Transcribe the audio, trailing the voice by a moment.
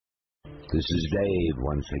This is Dave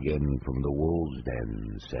once again from the Wolves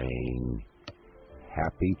Den saying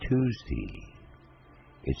Happy Tuesday.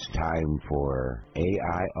 It's time for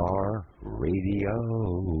AIR Radio.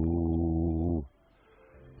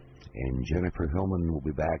 And Jennifer Hillman will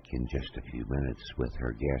be back in just a few minutes with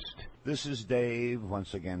her guest. This is Dave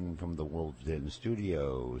once again from the Wolves Den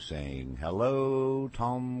studio saying hello,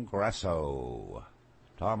 Tom Grasso.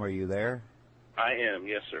 Tom, are you there? I am,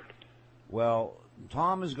 yes, sir. Well,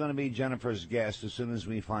 Tom is going to be Jennifer's guest as soon as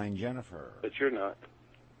we find Jennifer. But you're not.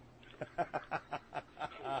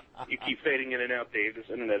 You keep fading in and out, Dave. This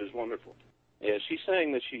internet is wonderful. Yeah, she's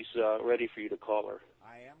saying that she's ready for you to call her.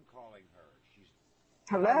 I am calling her.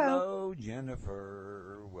 Hello. Hello,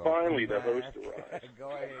 Jennifer. Welcome Finally, back. the host arrived. Go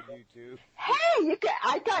ahead, you two. Hey,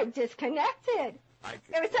 I got disconnected.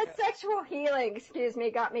 It was that sexual healing,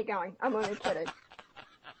 got me going. I'm only kidding.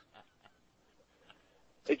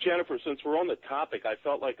 Hey, Jennifer, since we're on the topic, I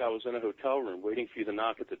felt like I was in a hotel room waiting for you to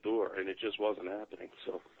knock at the door, and it just wasn't happening.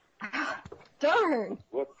 So, darn.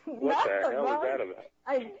 What the hell is that about?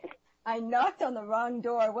 I knocked on the wrong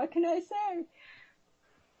door. What can I say?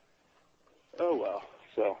 Oh, well.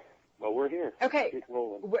 So, we're here. Okay. Keep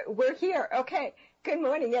rolling. We're here. Okay. Good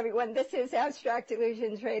morning, everyone. This is Abstract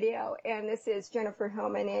Illusions Radio, and this is Jennifer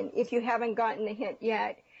Hillman. And if you haven't gotten the hint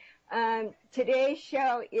yet, today's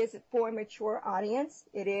show is for a mature audience.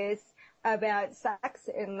 It is about sex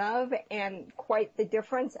and love and quite the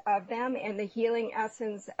difference of them and the healing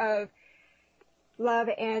essence of love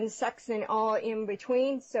and sex and all in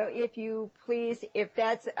between. So if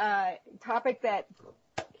that's a topic that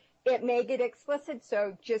it may get explicit,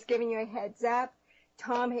 so just giving you a heads up.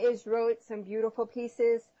 Tom has wrote some beautiful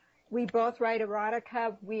pieces. We both write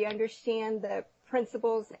erotica. We understand the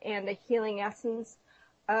principles and the healing essence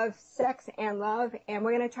of sex and love, and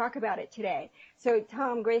we're going to talk about it today. So,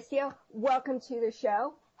 Tom Grasso, welcome to the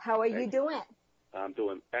show. How are you doing? I'm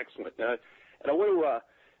doing excellent. And I want to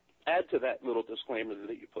add to that little disclaimer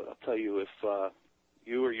that you put. I'll tell you, if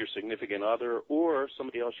you or your significant other or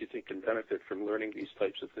somebody else you think can benefit from learning these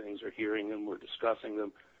types of things or hearing them or discussing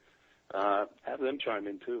them, have them chime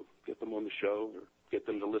in too. Get them on the show or get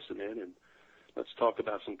them to listen in, and let's talk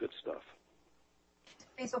about some good stuff.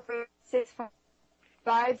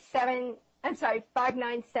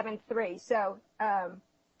 5973. So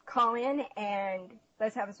call in and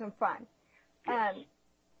let's have some fun. Yes.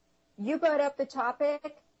 You brought up the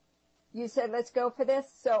topic. You said let's go for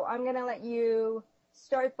this. So I'm going to let you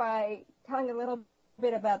start by telling a little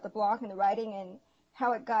bit about the blog and the writing and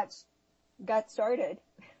how it got started.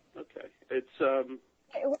 Okay. It's what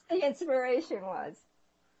the inspiration was.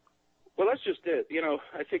 Well, that's just it. You know,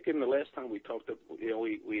 I think in the last time we talked,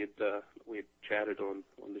 we had chatted on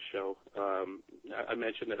the show. I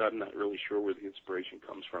mentioned that I'm not really sure where the inspiration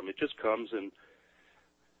comes from. It just comes, and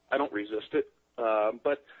I don't resist it.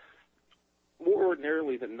 But more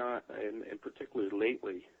ordinarily than not, and particularly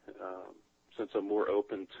lately, since I'm more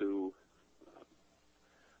open to,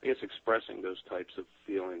 I guess, expressing those types of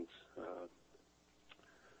feelings.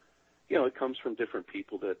 It comes from different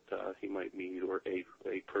people that you might meet or a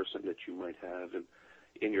person that you might have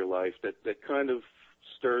in your life that kind of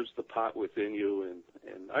stirs the pot within you.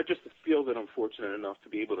 And I just feel that I'm fortunate enough to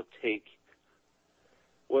be able to take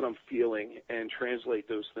what I'm feeling and translate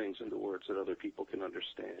those things into words that other people can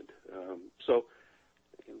understand. So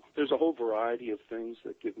there's a whole variety of things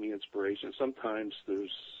that give me inspiration. Sometimes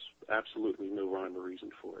there's absolutely no rhyme or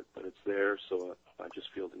reason for it, but it's there, so I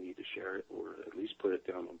just feel the need to share it or at least put it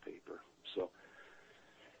down on paper. So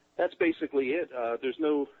that's basically it. There's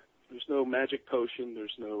no magic potion.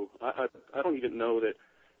 There's no. I don't even know that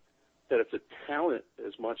it's a talent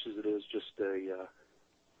as much as it is just a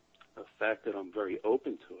fact that I'm very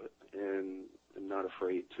open to it and I'm not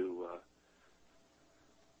afraid to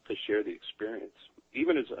share the experience.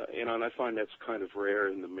 Even as and I find that's kind of rare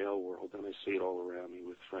in the male world, and I see it all around me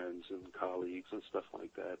with friends and colleagues and stuff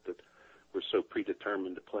like that. That we're so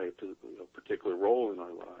predetermined to play a particular role in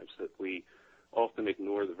our lives that we often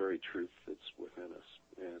ignore the very truth that's within us.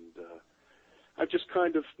 And I've just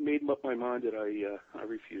kind of made up my mind that I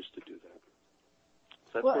refuse to do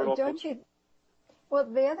that. Well, don't you? Well,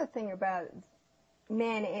 the other thing about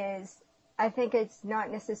men is, I think it's not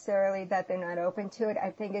necessarily that they're not open to it.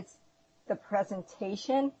 I think it's the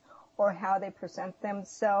presentation or how they present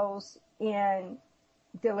themselves in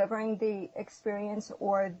delivering the experience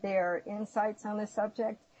or their insights on the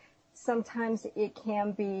subject. Sometimes it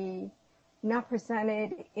can be not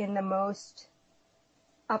presented in the most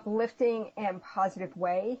uplifting and positive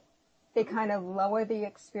way. They kind of lower the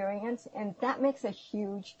experience, and that makes a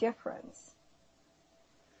huge difference.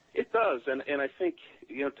 It does, and I think,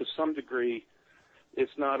 to some degree,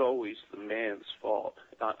 it's not always the man's fault.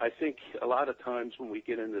 I think a lot of times when we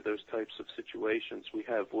get into those types of situations, we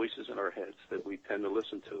have voices in our heads that we tend to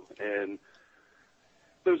listen to. And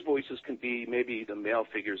those voices can be maybe the male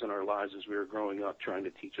figures in our lives as we were growing up trying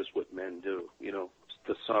to teach us what men do. You know,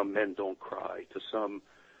 to some, men don't cry. To some,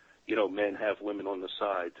 you know, men have women on the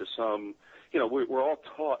side. To some, you know, we're all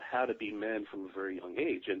taught how to be men from a very young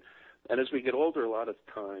age. And as we get older, a lot of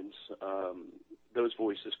times, those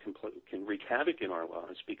voices can wreak havoc in our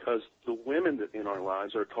lives because the women in our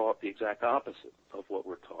lives are taught the exact opposite of what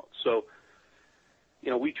we're taught. So, you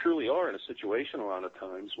know, we truly are in a situation a lot of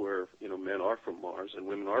times where, you know, men are from Mars and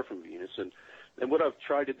women are from Venus. And what I've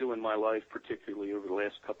tried to do in my life, particularly over the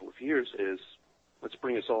last couple of years, is let's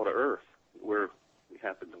bring us all to Earth where we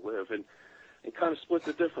happen to live and kind of split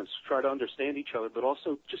the difference, try to understand each other, but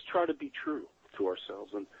also just try to be true to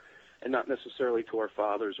ourselves and not necessarily to our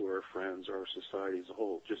fathers or our friends or our society as a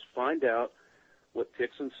whole. Just find out what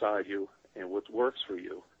ticks inside you and what works for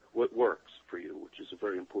you, which is a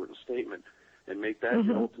very important statement, and make that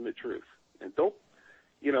your ultimate truth. And don't,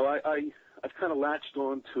 you know, I've kind of latched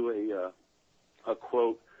on to a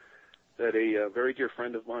quote that a very dear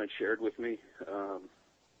friend of mine shared with me,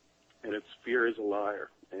 and it's fear is a liar.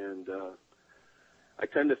 And I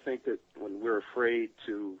tend to think that when we're afraid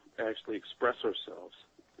to actually express ourselves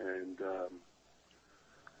and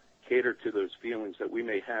cater to those feelings that we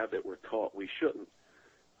may have that we're taught we shouldn't,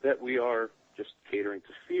 that we are just catering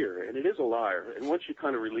to fear. And it is a liar. And once you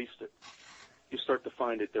kind of release it, you start to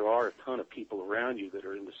find that there are a ton of people around you that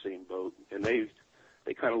are in the same boat, and they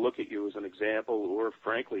kind of look at you as an example, or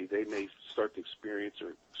frankly, they may start to experience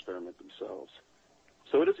or experiment themselves.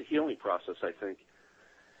 So it is a healing process, I think,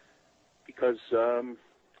 because,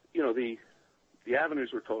 you know, the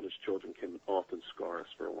avenues we're told as children can often scar us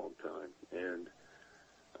for a long time. And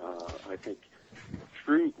I think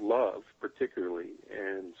through love, particularly,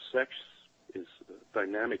 and sex is a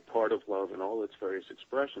dynamic part of love in all its various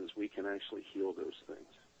expressions, we can actually heal those things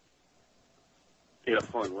in a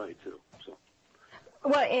fun way, too. So.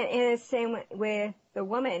 Well, and the same with the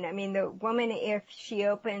woman. I mean, the woman, if she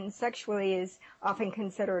opens sexually, is often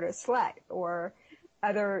considered a slut or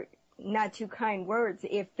other not too kind words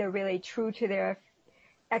if they're really true to their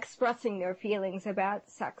expressing their feelings about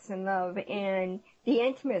sex and love and the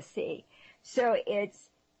intimacy. So it's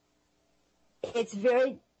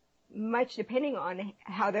very much depending on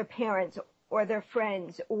how their parents or their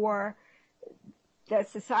friends or the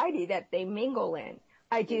society that they mingle in.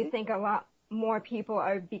 I do think a lot more people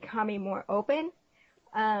are becoming more open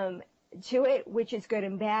to it, which is good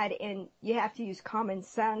and bad, and you have to use common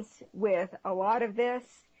sense with a lot of this.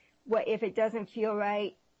 What if it doesn't feel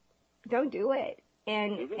right, don't do it.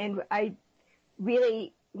 And I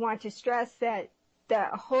really want to stress that the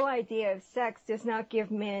whole idea of sex does not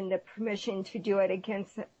give men the permission to do it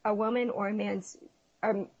against a woman or a man's,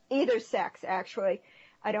 either sex, actually.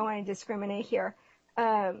 I don't want to discriminate here,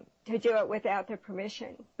 to do it without their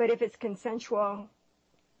permission. But if it's consensual,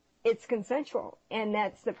 it's consensual, and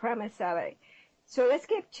that's the premise of it. So let's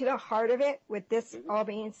get to the heart of it with this all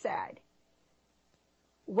being said.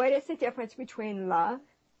 What is the difference between love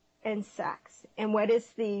and sex? And what is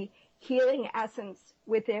the healing essence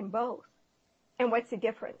within both? And what's the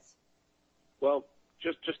difference? Well,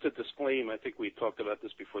 just to disclaim, I think we talked about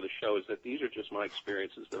this before the show, is that these are just my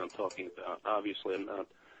experiences that I'm talking about. Obviously, I'm not,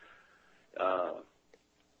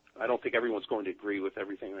 I don't think everyone's going to agree with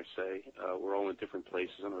everything I say. We're all in different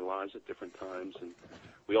places in our lives at different times, and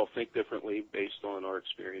we all think differently based on our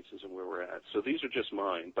experiences and where we're at. So these are just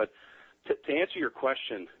mine. But to answer your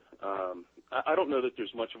question, I don't know that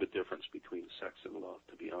there's much of a difference between sex and love,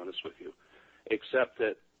 to be honest with you, except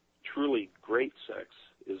that truly great sex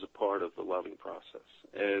is a part of the loving process.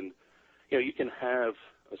 And, you know, you can have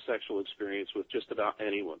a sexual experience with just about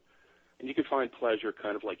anyone, and you can find pleasure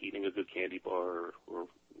kind of like eating a good candy bar or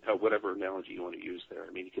whatever analogy you want to use there.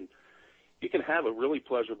 I mean, you can have a really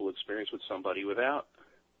pleasurable experience with somebody without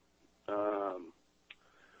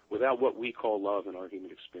what we call love in our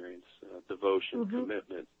human experience, devotion,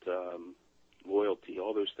 commitment, loyalty,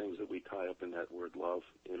 all those things that we tie up in that word love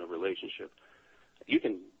in a relationship. You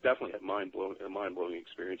can definitely have a mind-blowing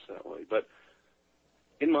experience that way. But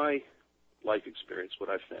in my life experience, what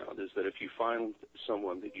I've found is that if you find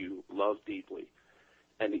someone that you love deeply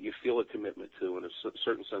and that you feel a commitment to and a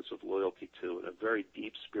certain sense of loyalty to and a very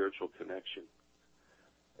deep spiritual connection,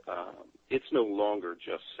 it's no longer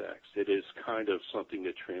just sex. It is kind of something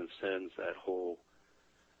that transcends that whole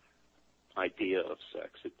idea of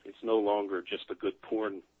sex. It's no longer just a good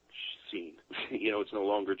porn scene. You know, it's no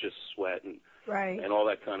longer just sweat and all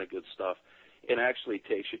that kind of good stuff. it actually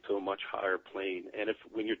takes you to a much higher plane. And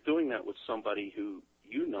when you're doing that with somebody who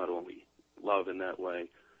you not only love in that way,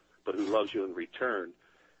 but who loves you in return,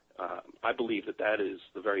 I believe that is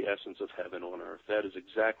the very essence of heaven on earth. That is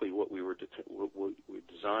exactly what we were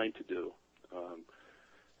designed to do.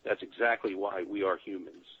 That's exactly why we are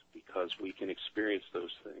humans, because we can experience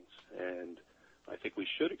those things, and I think we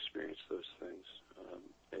should experience those things.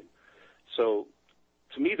 And so,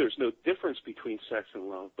 to me, there's no difference between sex and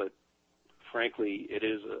love, but frankly, it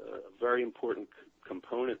is a very important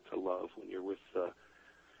component to love when you're with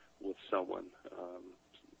someone.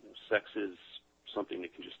 Sex is something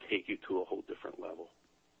that can just take you to a whole different level.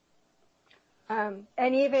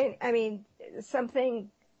 And even, I mean, something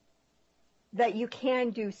that you can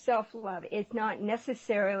do self-love. It's not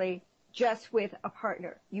necessarily just with a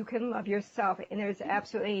partner. You can love yourself, and there's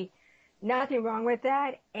absolutely nothing wrong with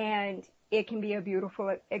that, and it can be a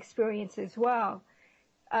beautiful experience as well.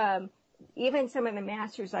 Even some of the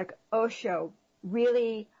masters like Osho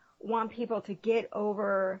really want people to get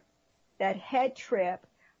over that head trip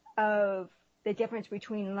of the difference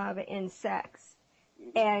between love and sex.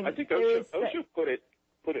 And I think Osho put it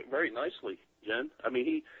very nicely, Jen. I mean,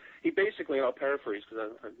 he basically, and I'll paraphrase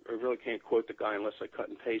because I really can't quote the guy unless I cut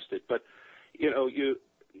and paste it, but,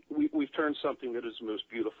 we've turned something that is the most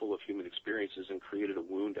beautiful of human experiences and created a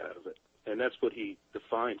wound out of it. And that's what he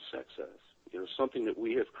defines sex as, something that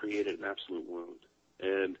we have created an absolute wound.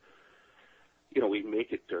 And, we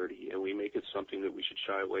make it dirty, and we make it something that we should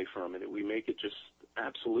shy away from, and we make it just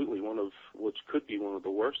absolutely one of what could be one of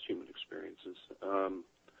the worst human experiences.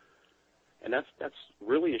 And that's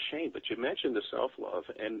really a shame. But you mentioned the self-love,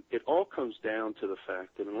 and it all comes down to the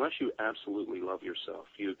fact that unless you absolutely love yourself,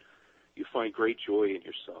 you find great joy in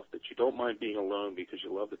yourself, that you don't mind being alone because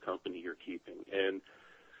you love the company you're keeping, and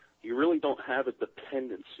you really don't have a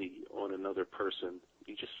dependency on another person.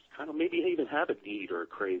 You just kind of maybe even have a need or a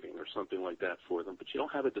craving or something like that for them, but you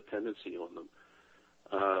don't have a dependency on them.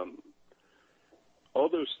 All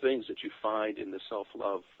those things that you find in the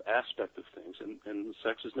self-love aspect of things, and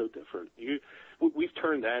sex is no different. We've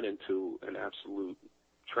turned that into an absolute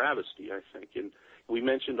travesty, I think. And we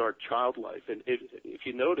mentioned our child life, and if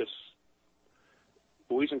you notice,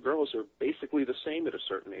 boys and girls are basically the same at a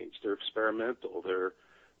certain age. They're experimental.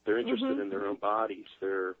 They're interested in their own bodies.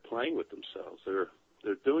 They're playing with themselves.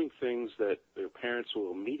 They're doing things that their parents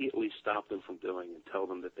will immediately stop them from doing and tell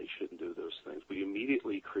them that they shouldn't do those things. We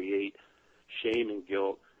immediately create shame and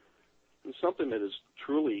guilt, and something that is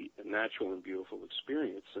truly a natural and beautiful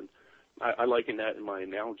experience. And I liken that in my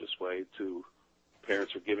analogous way to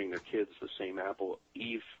parents are giving their kids the same apple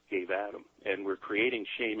Eve gave Adam, and we're creating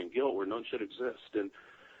shame and guilt where none should exist. And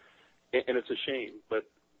it's a shame, but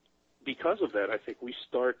because of that, I think we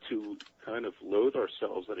start to kind of loathe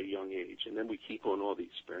ourselves at a young age, and then we keep on all the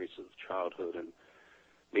experiences of childhood and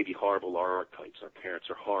maybe horrible archetypes. Our parents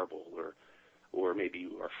are horrible, or maybe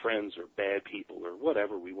our friends are bad people, or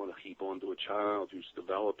whatever we want to heap onto a child who's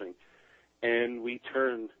developing. And we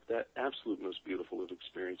turn that absolute most beautiful of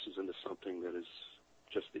experiences into something that is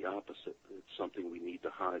just the opposite. It's something we need to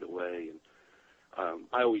hide away. And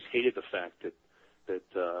I always hated the fact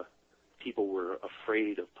that people were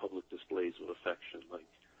afraid of public displays of affection. Like,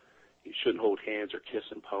 you shouldn't hold hands or kiss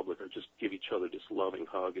in public or just give each other this loving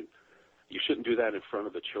hug, and you shouldn't do that in front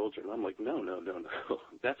of the children. I'm like, no.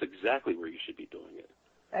 That's exactly where you should be doing it.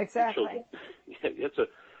 Exactly.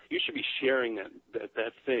 You should be sharing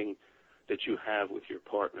that thing that you have with your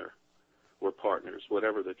partner or partners,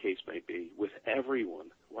 whatever the case may be, with everyone.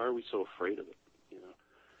 Why are we so afraid of it?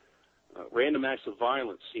 Random acts of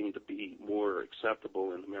violence seem to be more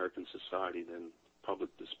acceptable in American society than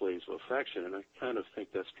public displays of affection, and I kind of think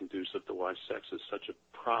that's conducive to why sex is such a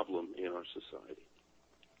problem in our society.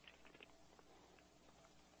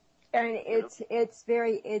 And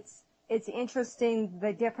it's interesting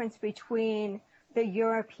the difference between the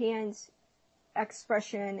Europeans'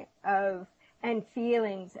 expression of and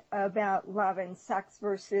feelings about love and sex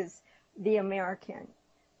versus the American.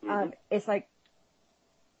 It's like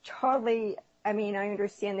totally. I mean, I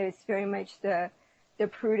understand that it's very much the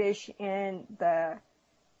prudish and the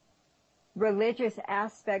religious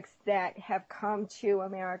aspects that have come to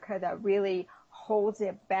America that really holds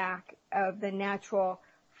it back of the natural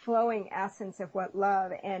flowing essence of what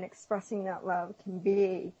love and expressing that love can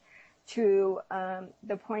be, to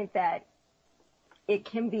the point that it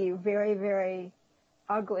can be very, very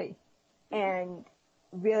ugly and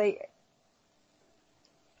really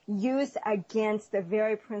used against the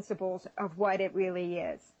very principles of what it really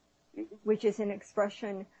is, which is an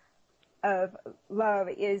expression of love.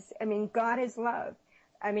 God is love.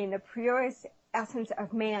 I mean, the purest essence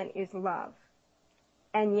of man is love.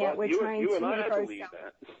 and yet we're trying to and I make believe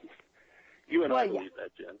ourselves. that. You and I believe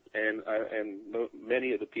that, Jen, and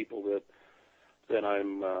many of the people that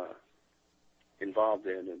I'm involved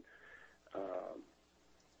in,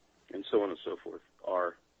 and so on and so forth,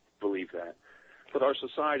 believe that. But our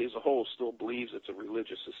society as a whole still believes it's a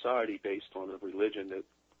religious society based on a religion that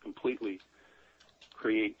completely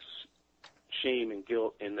creates shame and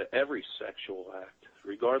guilt in every sexual act,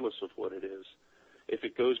 regardless of what it is. If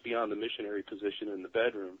it goes beyond the missionary position in the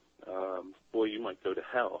bedroom, boy, you might go to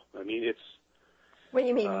hell. I mean, it's... What do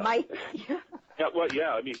you mean, might? Yeah,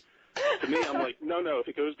 I mean, to me, I'm like, no, if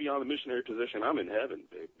it goes beyond the missionary position, I'm in heaven,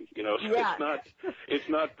 baby. You know, it's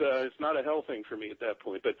not a hell thing for me at that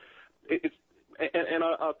point. But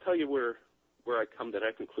I'll tell you where I come to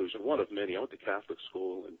that conclusion. One of many. I went to Catholic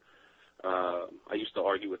school, and I used to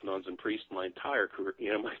argue with nuns and priests my entire career,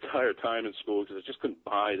 my entire time in school, because I just couldn't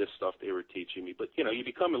buy this stuff they were teaching me. But you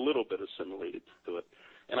become a little bit assimilated to it.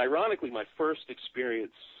 And ironically, my first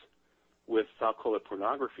experience with, I'll call it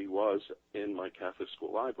pornography, was in my Catholic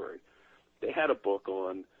school library. They had a book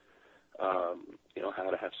on, how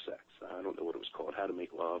to have sex. I don't know what it was called, How to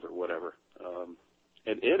Make Love or whatever.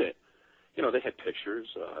 And in it, they had pictures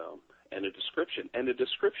and a description. And the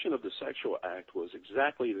description of the sexual act was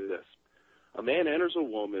exactly this. A man enters a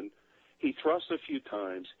woman, he thrusts a few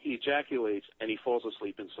times, he ejaculates, and he falls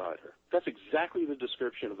asleep inside her. That's exactly the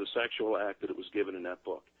description of the sexual act that it was given in that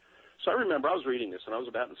book. So I remember I was reading this, and I was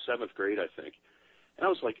about in 7th grade, I think. And I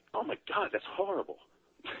was like, oh, my God, that's horrible.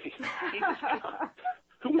 Jesus God.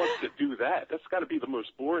 Who wants to do that? That's got to be the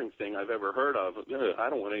most boring thing I've ever heard of. I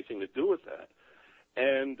don't want anything to do with that.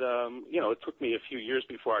 And, it took me a few years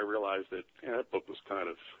before I realized that that book was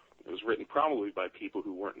it was written probably by people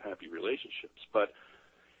who weren't in happy relationships. But,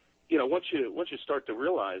 once you start to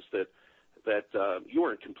realize that you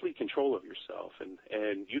are in complete control of yourself,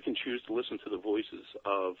 and you can choose to listen to the voices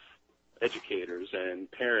of educators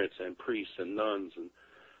and parents and priests and nuns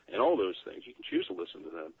and all those things. You can choose to listen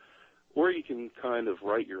to them. Or you can kind of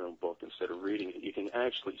write your own book instead of reading it. You can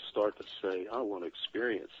actually start to say, I want to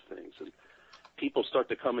experience things. And people start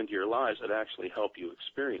to come into your lives that actually help you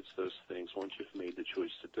experience those things once you've made the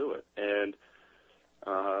choice to do it. And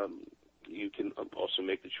you can also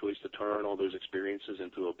make the choice to turn all those experiences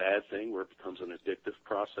into a bad thing where it becomes an addictive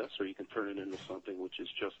process, or you can turn it into something which is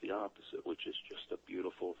just the opposite, which is just a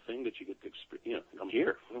beautiful thing that you get to experience. I'm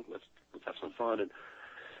here. Let's have some fun. And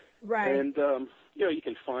right. And, you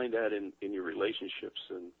can find that in your relationships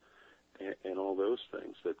and all those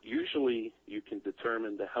things, that usually you can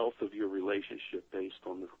determine the health of your relationship based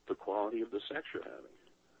on the quality of the sex you're having.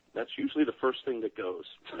 That's usually the first thing that goes.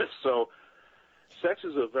 So sex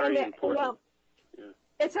is a very important. Well,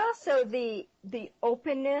 it's also the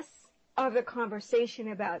openness of the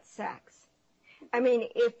conversation about sex. I mean,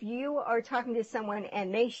 if you are talking to someone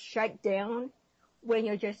and they shut down when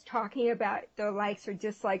you're just talking about their likes or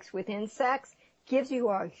dislikes within sex, gives you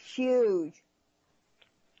a huge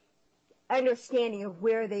understanding of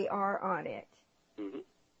where they are on it. Mm-hmm.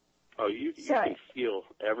 Oh, you can feel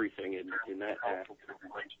everything in that act.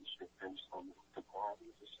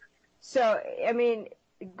 So, I mean,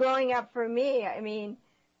 growing up for me,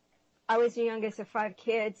 I was the youngest of 5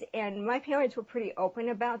 kids, and my parents were pretty open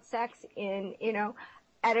about sex.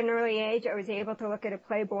 At an early age, I was able to look at a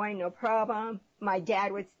Playboy, no problem. My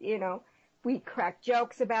dad was, we cracked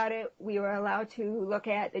jokes about it. We were allowed to look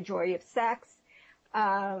at the joy of sex.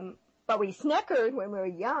 But we snickered when we were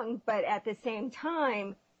young, but at the same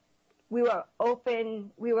time, we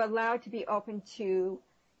were allowed to be open to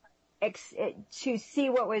see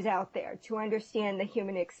what was out there, to understand the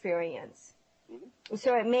human experience. Mm-hmm.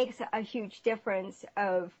 So it makes a huge difference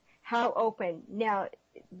of how open. Now,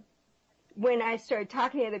 when I started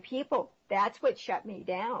talking to other people, that's what shut me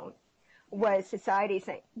down, was society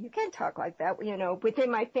saying, you can't talk like that.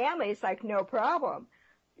 Within my family, it's like, no problem.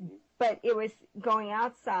 But it was going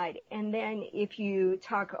outside. And then if you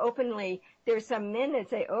talk openly, there's some men that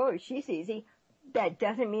say, oh, she's easy. That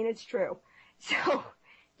doesn't mean it's true. So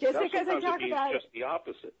just because I talk about it. It's just the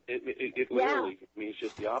opposite. It literally means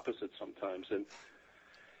just the opposite sometimes.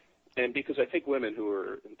 And because I think women who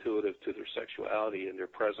are intuitive to their sexuality and their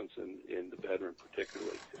presence in the bedroom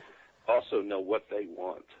particularly also know what they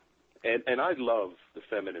want. And I love the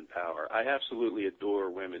feminine power. I absolutely adore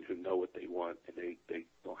women who know what they want, and they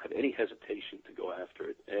don't have any hesitation to go after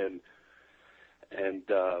it. And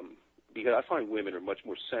because I find women are much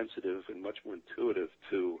more sensitive and much more intuitive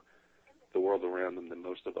to the world around them than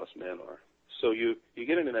most of us men are. So you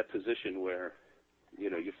get into that position where,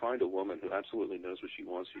 you find a woman who absolutely knows what she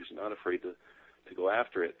wants. She's not afraid to go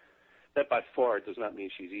after it. That by far does not mean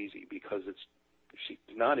she's easy, because it's she's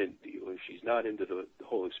not into you, and she's not into the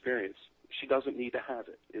whole experience, she doesn't need to have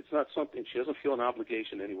it. It's not something, she doesn't feel an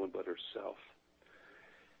obligation to anyone but herself.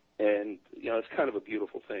 And, it's kind of a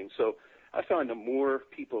beautiful thing. So I find the more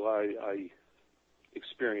people I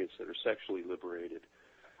experience that are sexually liberated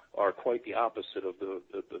are quite the opposite of the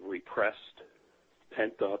repressed,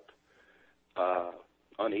 pent up,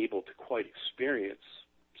 unable to quite experience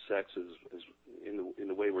sex as in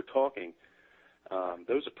the way we're talking.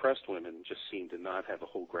 Those oppressed women just seem to not have a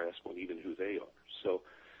whole grasp on even who they are. So,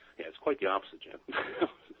 yeah, it's quite the opposite, Jen.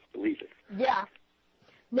 Believe it. Yeah.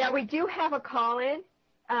 Now, we do have a call-in.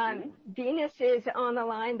 Venus is on the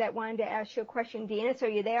line that wanted to ask you a question. Venus, are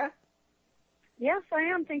you there? Yes, I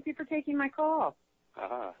am. Thank you for taking my call.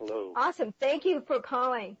 Hello. Awesome. Thank you for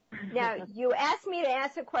calling. Now, you asked me to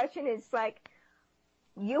ask a question. It's like,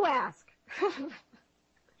 you ask.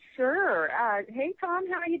 Sure. Hey, Tom,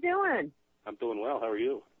 how are you doing? I'm doing well. How are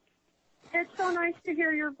you? It's so nice to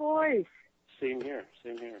hear your voice. Same here.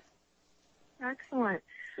 Excellent.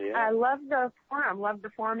 Yeah. I love the forum, love the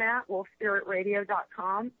format,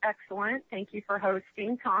 wolfspiritradio.com. Excellent. Thank you for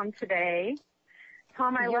hosting, Tom, today.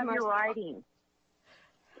 Tom, I love your writing.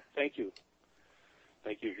 Thank you.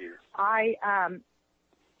 Thank you, Venus. I, as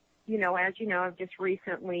you know, I've just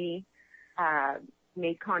recently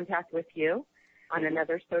made contact with you on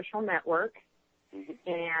another social network,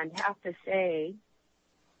 and have to say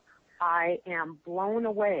I am blown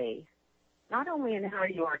away, not only in how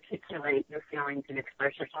you articulate your feelings and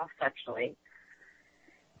express yourself sexually,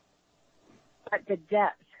 but the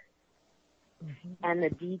depth and the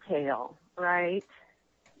detail, right?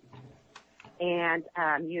 And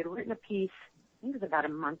you had written a piece, I think it was about a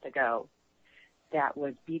month ago, that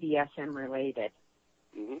was BDSM related.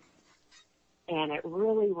 And it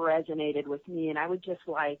really resonated with me, and I would just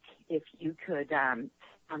like if you could, on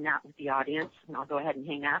that with the audience, and I'll go ahead and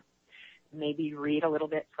hang up, maybe read a little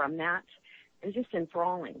bit from that. It was just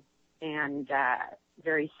enthralling and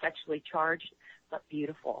very sexually charged, but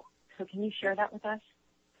beautiful. So can you share that with us?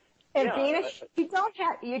 And Venus, you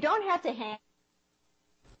don't have to hang.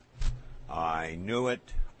 I knew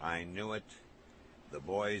it. The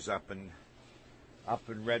boys up in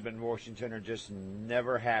Redmond, Washington are just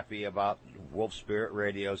never happy about Wolf Spirit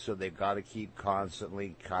Radio, so they've got to keep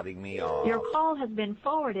constantly cutting me off. Your call has been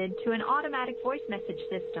forwarded to an automatic voice message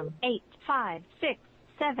system.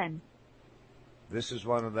 8567. This is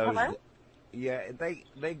one of those. Hello? Yeah, they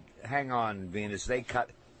hang on, Venus. They cut.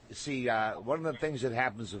 See, one of the things that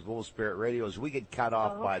happens with Wolf Spirit Radio is we get cut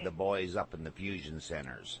off by the boys up in the fusion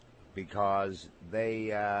centers because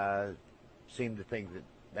they seem to think that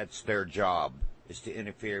that's their job, is to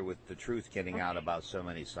interfere with the truth getting out about so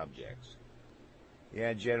many subjects.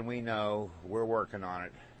 Yeah, Jen, we know. We're working on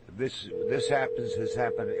it. This has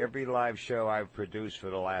happened every live show I've produced for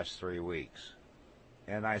the last 3 weeks.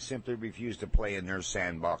 And I simply refuse to play in their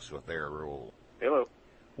sandbox with their rule. Hello.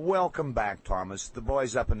 Welcome back, Thomas. The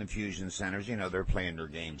boys up in the fusion centers, they're playing their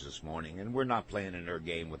games this morning, and we're not playing in their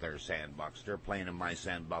game with their sandbox. They're playing in my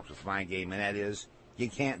sandbox with my game, and that is, you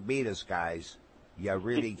can't beat us, guys. You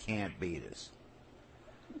really can't beat us.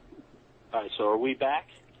 All right, so are we back?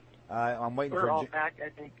 I'm waiting We're all back, I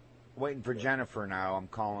think. Waiting for Jennifer now. I'm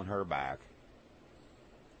calling her back.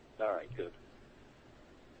 All right, good.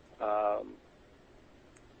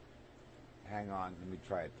 Hang on, let me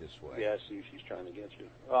try it this way. Yeah, I see she's trying to get you.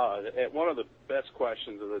 One of the best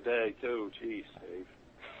questions of the day, too. Jeez,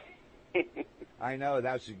 Dave. I know,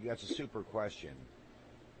 that's a super question.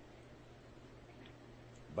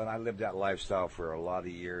 But I lived that lifestyle for a lot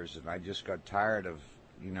of years, and I just got tired of,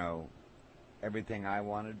 everything I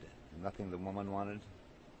wanted, nothing the woman wanted.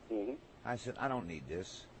 I said, I don't need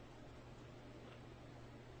this.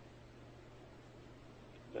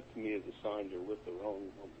 That to me is a sign you're with the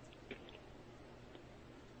wrong woman.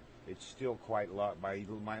 It's still quite low. My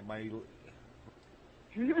Jen,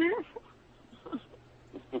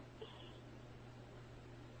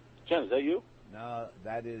 is that you? No,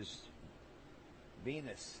 that is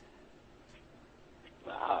Venus.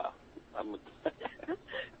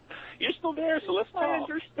 You're still there, so let's talk. I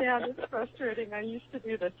understand. It's frustrating. I used to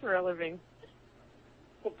do this for a living.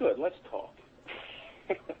 Well, good. Let's talk.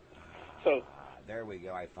 So there we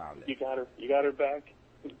go. I found it. You got her. You got her back.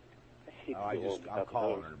 I'm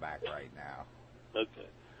calling her back right now. Okay.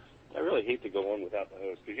 I really hate to go on without the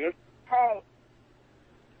host because Hey.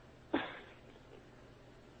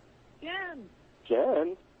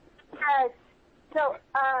 Jen. Hi. So,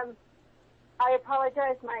 I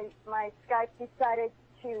apologize. My Skype decided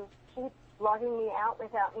to keep logging me out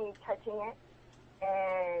without me touching it,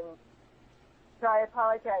 and so I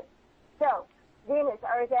apologize. So, Venus,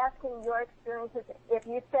 I was asking your experiences. If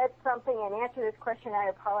you said something and answered this question, I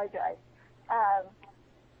apologize.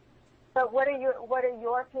 But what are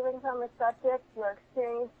your feelings on the subject, your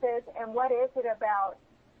experiences, and what is it about?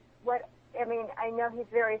 I know he's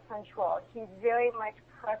very sensual. He's very much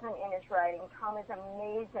present in his writing. Tom is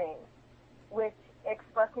amazing with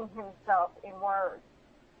expressing himself in words.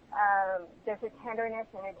 There's a tenderness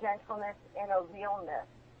and a gentleness and a realness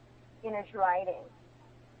in his writing.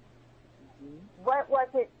 What was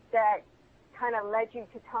it that kind of led you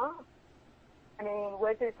to Tom? I mean,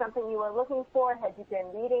 was there something you were looking for? Had you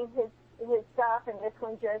been reading his stuff and this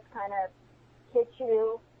one just kind of hit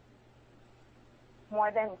you more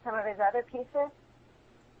than some of his other pieces?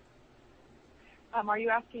 Are you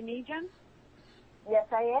asking me, Jen? Yes,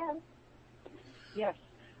 I am. Yes.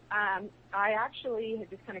 I actually had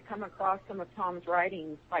just kind of come across some of Tom's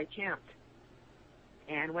writings by chance.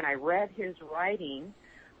 And when I read his writing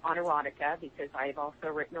on erotica, because I've also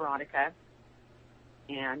written erotica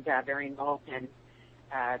and very involved in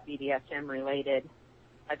BDSM-related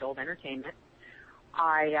adult entertainment,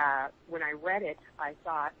 when I read it, I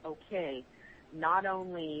thought, okay, not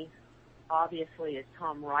only obviously is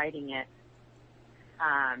Tom writing it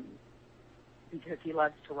because he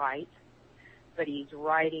loves to write, but he's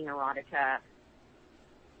writing erotica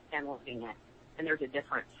and loving it. And there's a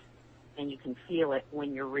difference. And you can feel it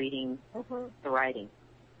when you're reading the writing.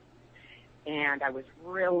 And I was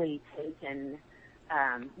really taken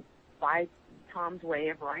by Tom's way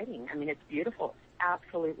of writing. I mean, it's beautiful. It's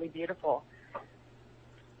absolutely beautiful.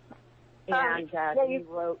 And he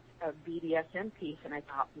wrote a BDSM piece, and I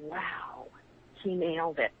thought, wow, he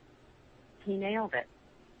nailed it. He nailed it.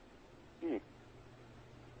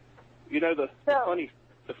 You know, the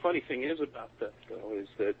funny thing is about that, though,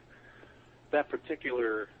 is that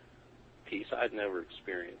particular piece I'd never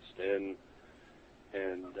experienced, and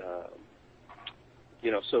you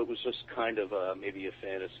know, so it was just kind of maybe a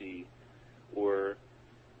fantasy, or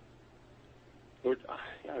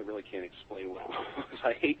I really can't explain what it was.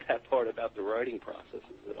 I hate that part about the writing process,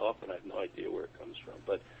 is that often I have no idea where it comes from.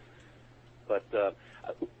 But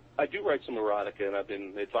I do write some erotica, and I've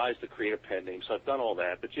been advised to create a pen name, so I've done all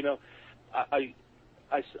that. But you know, I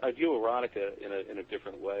view erotica in a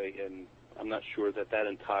different way, and I'm not sure that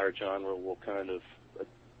entire genre will kind of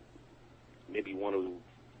maybe want to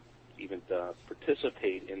even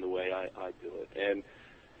participate in the way I do it, and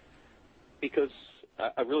because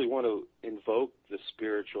I really want to invoke the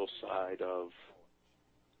spiritual side of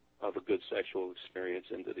a good sexual experience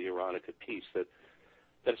into the erotica piece, that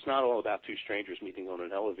it's not all about two strangers meeting on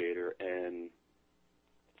an elevator and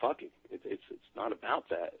fucking. It's not about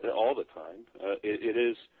that all the time. It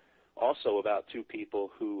is also about two people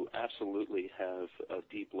who absolutely have a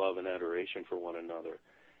deep love and adoration for one another,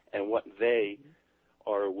 and what they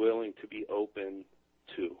are willing to be open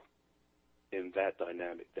to in that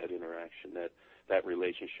dynamic, that interaction, that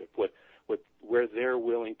relationship, where they're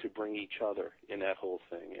willing to bring each other in that whole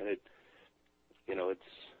thing. And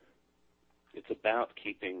it's about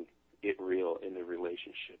keeping it real in the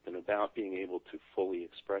relationship, and about being able to fully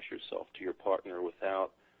express yourself to your partner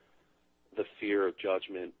without the fear of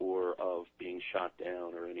judgment or of being shot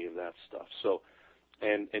down or any of that stuff. So,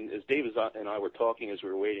 and as Dave and I were talking as we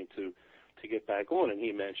were waiting to get back on, and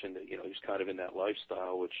he mentioned that, you know, he's kind of in that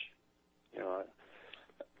lifestyle, which, you know,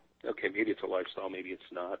 okay, maybe it's a lifestyle, maybe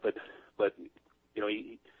it's not, but you know,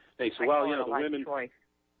 they say, well, you know, the women. Choice.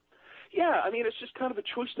 Yeah, I mean, it's just kind of a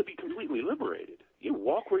choice to be completely liberated. You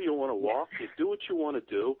walk where you want to walk, you do what you want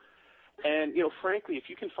to do, and, you know, frankly, if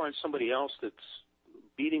you can find somebody else that's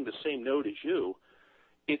beating the same note as you,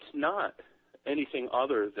 it's not anything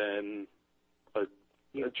other than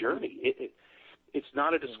a journey. It's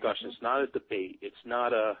not a discussion. It's not a debate. It's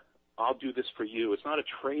not I'll do this for you. It's not a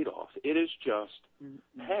trade-off. It is just,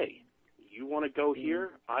 hey, you want to go here?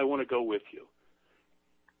 I want to go with you.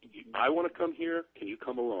 I want to come here. Can you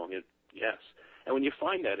come along? Yes. And when you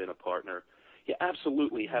find that in a partner, you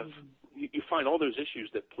absolutely have. You find all those issues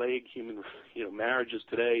that plague human, you know, marriages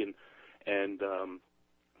today and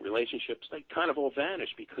relationships. They kind of all vanish,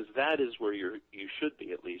 because that is where you should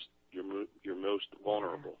be, at least. You're most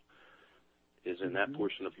vulnerable is in that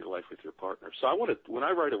portion of your life with your partner. So when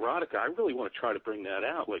I write erotica, I really want to try to bring that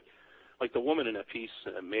out, like the woman in that piece,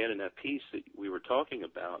 a man in that piece that we were talking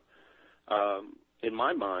about. In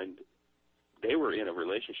my mind, they were in a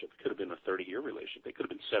relationship. It could have been a 30-year relationship. They could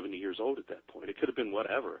have been 70 years old at that point. It could have been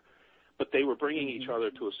whatever. But they were bringing each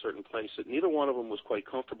other to a certain place that neither one of them was quite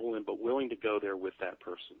comfortable in, but willing to go there with that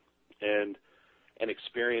person and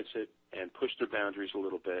experience it and push their boundaries a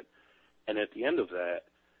little bit. And at the end of that,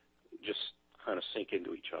 just kind of sink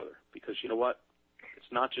into each other. Because you know what?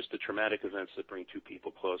 It's not just the traumatic events that bring two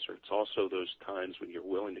people closer. It's also those times when you're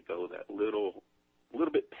willing to go that little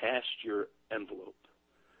bit past your envelope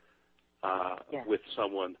with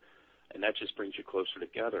someone, and that just brings you closer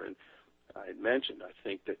together. And I mentioned, I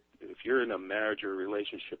think that if you're in a marriage or a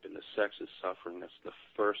relationship and the sex is suffering, that's the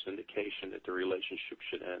first indication that the relationship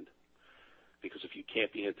should end. Because if you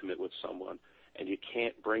can't be intimate with someone and you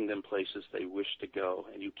can't bring them places they wish to go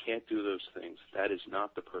and you can't do those things, that is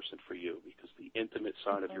not the person for you, because the intimate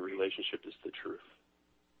side of your relationship is the truth.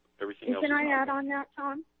 Everything else. Can I add on that,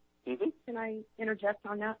 Tom? Mm-hmm. Can I interject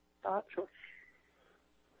on that thought? Sure.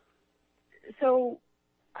 So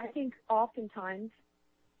I think oftentimes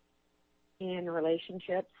in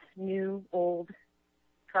relationships, new, old,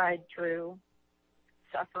 tried, true,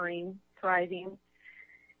 suffering, thriving,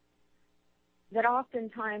 that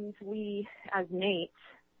oftentimes we as mates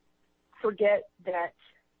forget that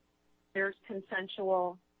there's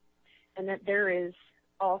consensual and that there is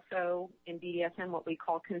also in BDSM what we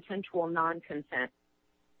call consensual non-consent,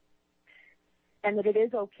 and that it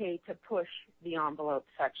is okay to push the envelope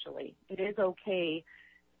sexually. It is okay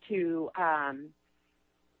to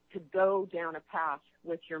go down a path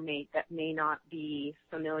with your mate that may not be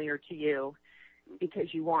familiar to you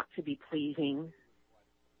because you want to be pleasing,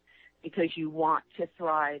 because you want to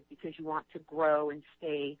thrive, because you want to grow and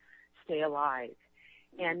stay alive.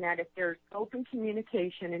 And that if there's open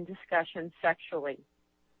communication and discussion sexually,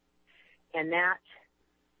 and that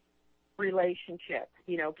relationship,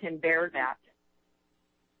 can bear that,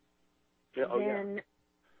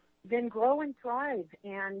 then grow and thrive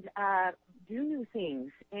and do new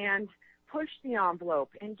things and push the envelope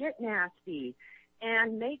and get nasty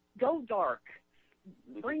and go dark,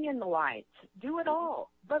 bring in the light, do it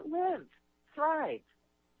all, but live, thrive.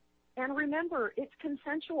 And remember, it's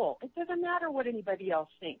consensual. It doesn't matter what anybody else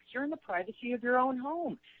thinks. You're in the privacy of your own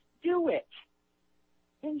home. Do it.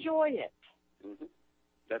 Enjoy it. Mm-hmm.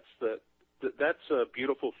 That's a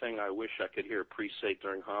beautiful thing. I wish I could hear a priest say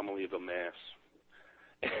during homily of a mass.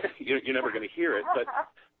 You're never going to hear it, but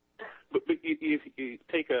you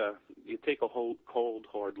take a whole cold,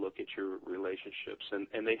 hard look at your relationships,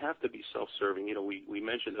 and they have to be self-serving. We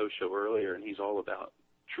mentioned Osho earlier, and he's all about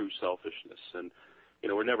true selfishness. And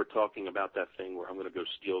we're never talking about that thing where I'm going to go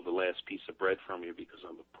steal the last piece of bread from you because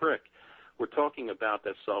I'm a prick. We're talking about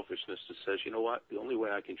that selfishness that says, you know what, the only way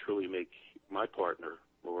I can truly make my partner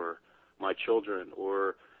or my children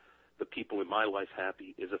or the people in my life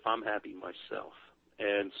happy is if I'm happy myself.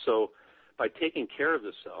 And so by taking care of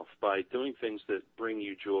the self, by doing things that bring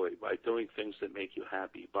you joy, by doing things that make you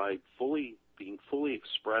happy, by being fully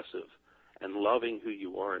expressive and loving who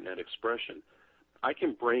you are in that expression, I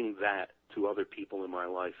can bring that to other people in my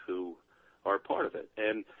life who are a part of it.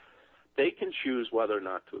 And they can choose whether or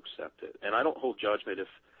not to accept it. And I don't hold judgment if,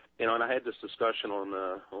 and I had this discussion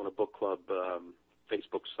on a book club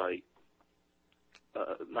Facebook site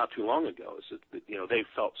not too long ago. Is that, they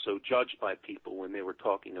felt so judged by people when they were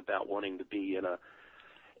talking about wanting to be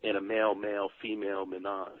in a male, female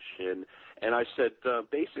menage. And I said,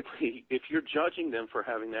 basically, if you're judging them for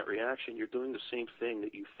having that reaction, you're doing the same thing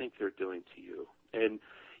that you think they're doing to you. And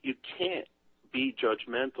you can't be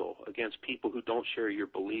judgmental against people who don't share your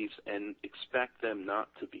beliefs and expect them not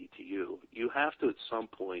to be to you. You have to, at some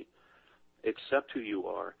point, accept who you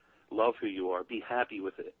are, love who you are, be happy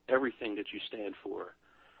with it, everything that you stand for.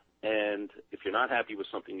 And if you're not happy with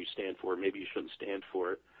something you stand for, maybe you shouldn't stand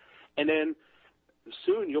for it. And then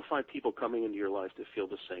soon you'll find people coming into your life that feel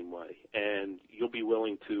the same way, and you'll be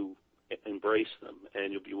willing to embrace them,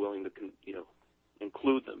 and you'll be willing to,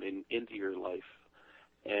 include them into your life.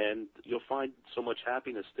 And you'll find so much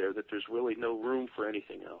happiness there that there's really no room for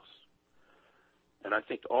anything else. And I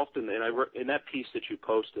think often, and I wrote in that piece that you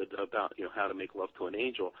posted about, how to make love to an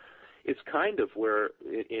angel, it's kind of where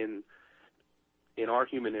in our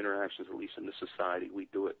human interactions, at least in this society, we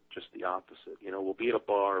do it just the opposite. We'll be at a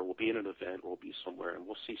bar, we'll be in an event, we'll be somewhere, and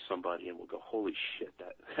we'll see somebody, and we'll go, holy shit,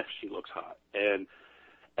 that she looks hot. And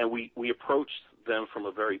we approach them from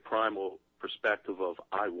a very primal perspective of,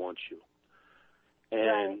 I want you.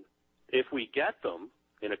 And if we get them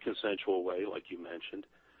in a consensual way, like you mentioned,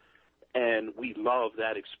 and we love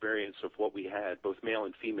that experience of what we had, both male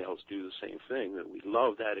and females do the same thing, that we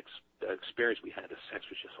love that experience we had, the sex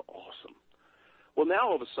was just awesome. Well, now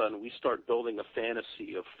all of a sudden we start building a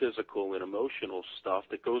fantasy of physical and emotional stuff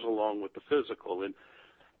that goes along with the physical,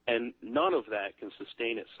 and none of that can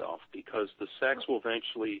sustain itself, because the sex will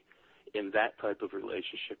eventually, in that type of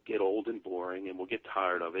relationship, get old and boring, and we'll get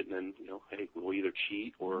tired of it, and then, hey, we'll either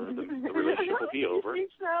cheat or the relationship will be over.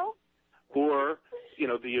 So? Or,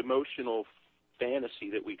 the emotional fantasy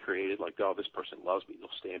that we created, like, oh, this person loves me,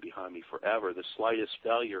 they'll stand behind me forever, the slightest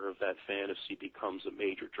failure of that fantasy becomes a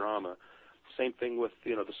major drama. Same thing with,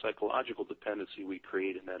 the psychological dependency we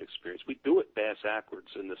create in that experience. We do it backwards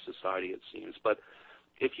in this society, it seems. But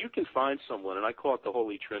if you can find someone, and I call it the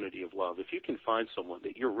Holy Trinity of love, if you can find someone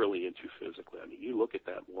that you're really into physically, I mean, you look at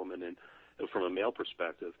that woman and from a male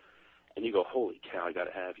perspective, and you go, holy cow, I got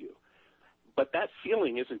to have you. But that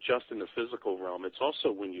feeling isn't just in the physical realm. It's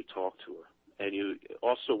also when you talk to her, and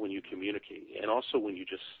also when you communicate, and also when you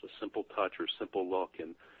just a simple touch or simple look,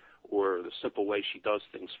 or the simple way she does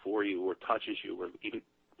things for you or touches you, or even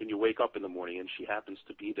when you wake up in the morning and she happens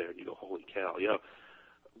to be there and you go, holy cow.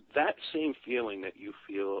 That same feeling that you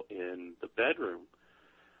feel in the bedroom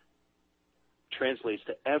translates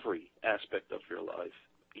to every aspect of your life.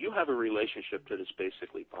 You have a relationship that is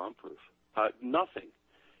basically bomb-proof. Nothing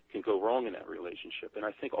can go wrong in that relationship. And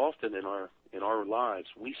I think often in our lives,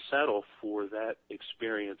 we settle for that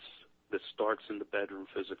experience that starts in the bedroom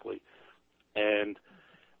physically, and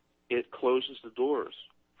it closes the doors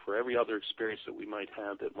for every other experience that we might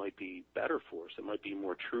have that might be better for us, that might be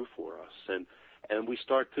more true for us. And we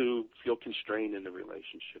start to feel constrained in the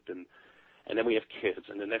relationship. And then we have kids,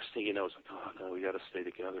 and the next thing you know, it's like, oh, no, we got to stay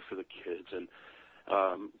together for the kids.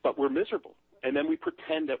 But we're miserable. And then we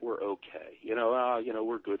pretend that we're okay.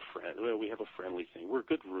 We're good friends. We have a friendly thing. We're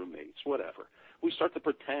good roommates, whatever. We start to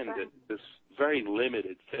pretend that this very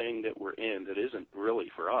limited thing that we're in that isn't really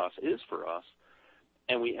for us is for us.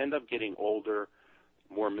 And we end up getting older,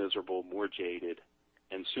 more miserable, more jaded,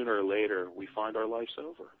 and sooner or later we find our life's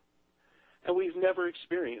over. And we've never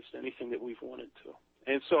experienced anything that we've wanted to.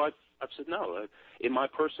 And so I've said, no, in my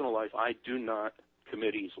personal life, I do not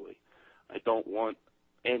commit easily. I don't want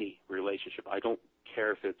any relationship. I don't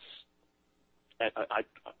care if it's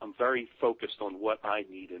I'm very focused on what I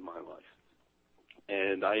need in my life.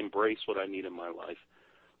 And I embrace what I need in my life.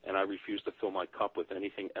 And I refuse to fill my cup with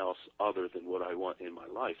anything else other than what I want in my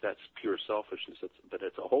life. That's pure selfishness, but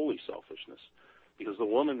it's a holy selfishness. Because the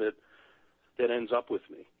woman that ends up with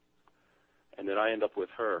me and that I end up with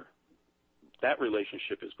her, that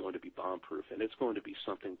relationship is going to be bomb-proof, and it's going to be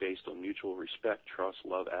something based on mutual respect, trust,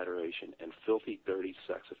 love, adoration, and filthy, dirty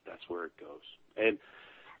sex if that's where it goes. And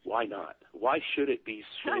why not? Why should it be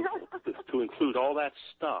shameful to include all that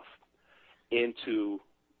stuff into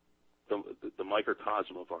the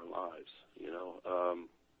microcosm of our lives?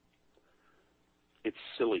 It's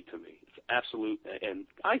silly to me. It's absolute, and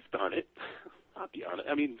I've done it. I'll be honest.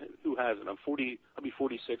 I mean, who hasn't? I'll be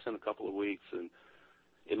 46 in a couple of weeks, and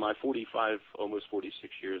in my 45, almost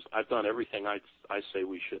 46 years, I've done everything I say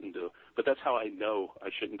we shouldn't do. But that's how I know I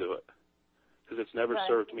shouldn't do it, because it's never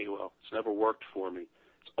served me well. It's never worked for me.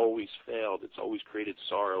 It's always failed. It's always created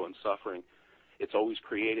sorrow and suffering. It's always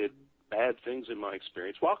created bad things in my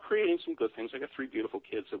experience while creating some good things. I got 3 beautiful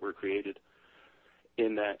kids that were created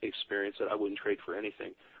in that experience that I wouldn't trade for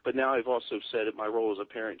anything. But now I've also said that my role as a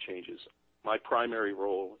parent changes. My primary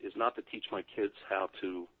role is not to teach my kids how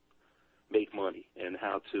to make money and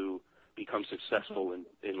how to become successful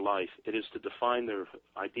in life. It is to define their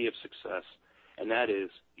idea of success, and that is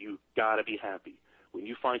you got to be happy. When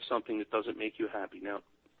you find something that doesn't make you happy, now,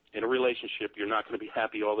 in a relationship, you're not going to be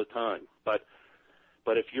happy all the time, but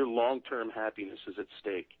if your long-term happiness is at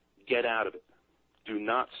stake, get out of it. Do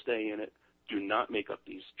not stay in it. Do not make up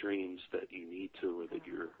these dreams that you need to or that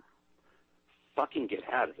you're fucking get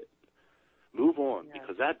out of it. Move on,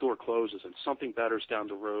 because that door closes and something better's down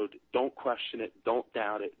the road. Don't question it. Don't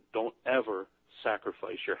doubt it. Don't ever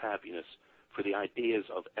sacrifice your happiness for the ideas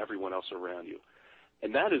of everyone else around you.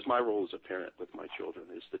 And that is my role as a parent with my children,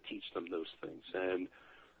 is to teach them those things and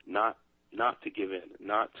not to give in,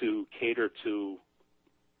 not to cater to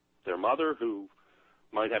their mother, who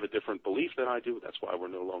might have a different belief than I do. That's why we're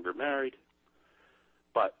no longer married.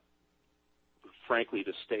 But frankly,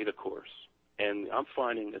 to stay the course. And I'm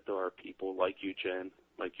finding that there are people like you, Jen,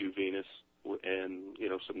 like you, Venus, and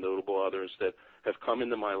some notable others that have come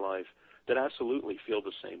into my life that absolutely feel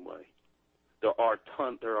the same way. There are a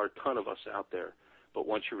ton of us out there, but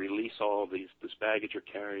once you release all of this baggage you're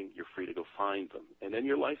carrying, you're free to go find them, and then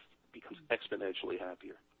your life becomes exponentially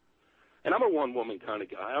happier. And I'm a one-woman kind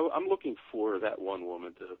of guy. I'm looking for that one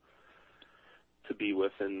woman to be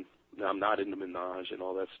with, and I'm not into menage and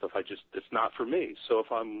all that stuff. It's not for me. So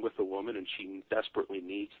if I'm with a woman and she desperately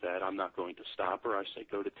needs that, I'm not going to stop her. I say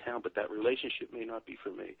go to town, but that relationship may not be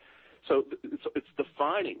for me. So it's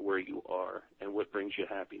defining where you are and what brings you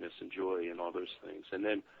happiness and joy and all those things, and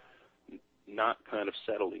then not kind of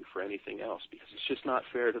settling for anything else, because it's just not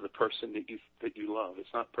fair to the person that you love.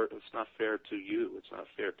 It's not fair to you. It's not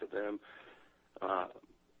fair to them.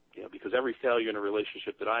 You know, because every failure in a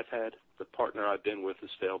relationship that I've had, the partner I've been with has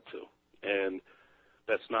failed too. And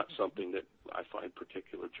that's not something that I find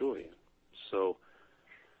particular joy in. So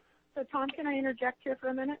Tom, can I interject here for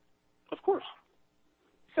a minute? Of course.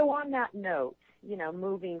 So on that note, you know,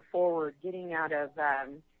 moving forward, getting out of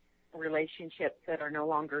relationships that are no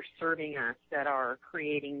longer serving us, that are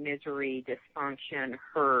creating misery, dysfunction,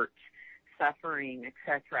 hurt, suffering,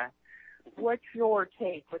 etc. What's your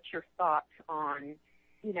take? What's your thoughts on,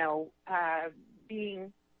 you know,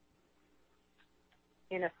 being,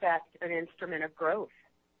 in effect, an instrument of growth?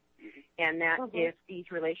 And that if these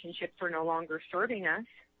relationships are no longer serving us,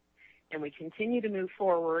 and we continue to move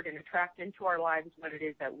forward and attract into our lives what it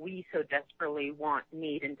is that we so desperately want,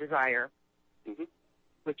 need, and desire,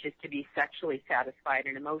 which is to be sexually satisfied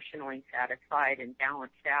and emotionally satisfied and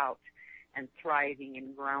balanced out and thriving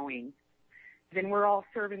and growing, then we're all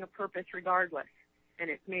serving a purpose regardless. And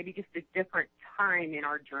it's maybe just a different time in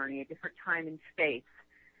our journey, a different time and space.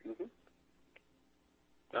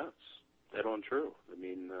 That's dead on true. I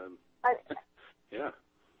mean, yeah.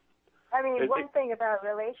 I mean, one thing about a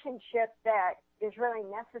relationship that is really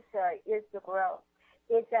necessary is the growth.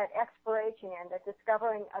 It's that exploration and the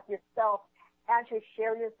discovering of yourself as you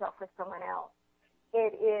share yourself with someone else.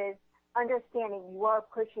 It is understanding you are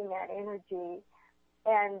pushing that energy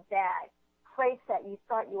and that place that you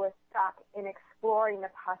thought you were stuck in, exploring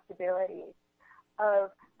the possibilities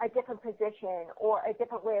of a different position or a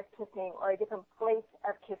different way of kissing or a different place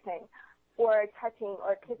of kissing or touching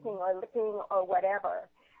or kissing or licking or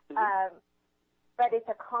whatever. But it's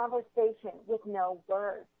a conversation with no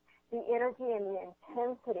words. The energy and the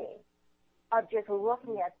intensity of just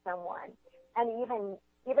looking at someone, and even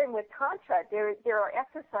with Tantra, there are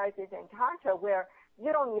exercises in Tantra where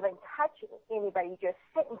you don't even touch anybody. You just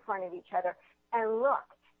sit in front of each other and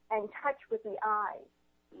look and touch with the eyes,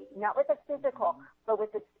 not with the physical, but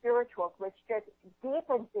with the spiritual, which just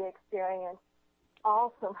deepens the experience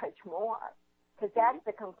all so much more, because that's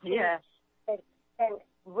the complete and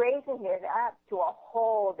raising it up to a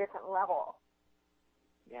whole different level.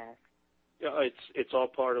 Yes. Yeah, it's all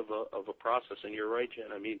part of a process, and you're right,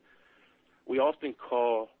 Jen. I mean, we often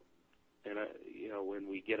call, and you know, when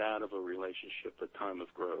we get out of a relationship, a time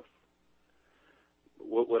of growth.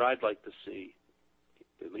 What I'd like to see,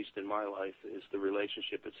 at least in my life, is the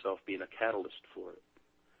relationship itself being a catalyst for it.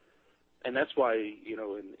 And that's why, you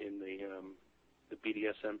know, in the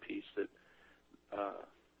BDSM piece that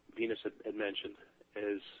Venus had mentioned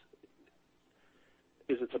is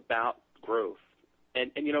it's about growth. And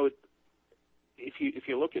you know, if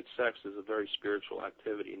you look at sex as a very spiritual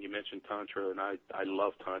activity, and you mentioned Tantra, and I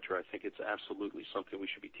love Tantra, I think it's absolutely something we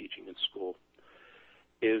should be teaching in school,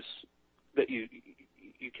 is that you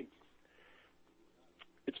can,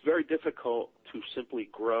 it's very difficult to simply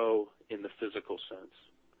grow in the physical sense.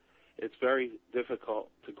 It's very difficult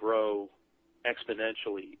to grow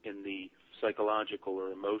exponentially in the psychological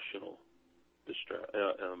or emotional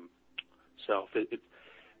self.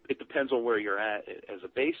 It depends on where you're at as a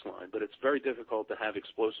baseline, but it's very difficult to have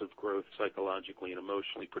explosive growth psychologically and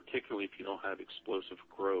emotionally, particularly if you don't have explosive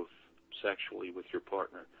growth sexually with your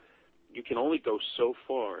partner. You can only go so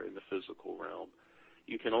far in the physical realm.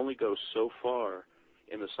 You can only go so far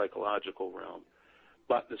in the psychological realm.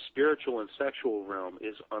 But the spiritual and sexual realm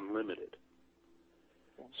is unlimited.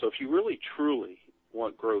 So if you really, truly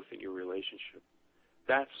want growth in your relationship,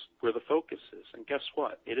 that's where the focus is. And guess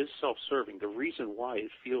what? It is self-serving. The reason why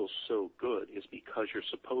it feels so good is because you're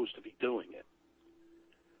supposed to be doing it.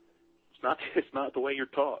 It's not the way you're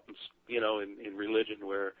taught, you know, in religion,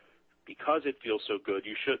 where because it feels so good,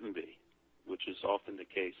 you shouldn't be, which is often the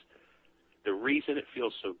case. The reason it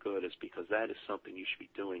feels so good is because that is something you should be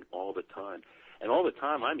doing all the time. And all the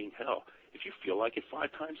time, I mean, hell, if you feel like it 5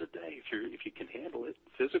 times a day, if you can handle it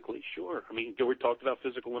physically, sure. I mean, we talked about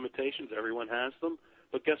physical limitations. Everyone has them.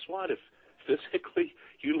 But guess what? If physically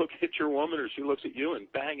you look at your woman or she looks at you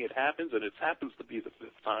and bang, it happens, and it happens to be the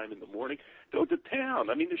 5th time in the morning, go to town.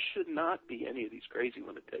 I mean, there should not be any of these crazy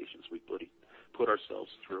limitations we put ourselves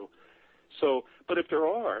through. So, but if there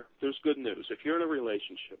are, there's good news. If you're in a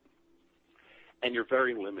relationship and you're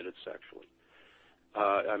very limited sexually,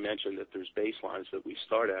 I mentioned that there's baselines that we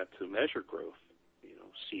start at to measure growth. You know,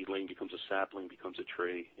 seedling becomes a sapling, becomes a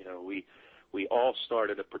tree. You know, we all start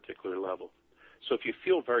at a particular level. So if you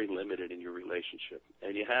feel very limited in your relationship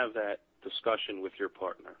and you have that discussion with your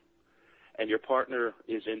partner and your partner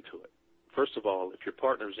is into it, first of all, if your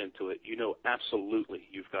partner's into it, you know absolutely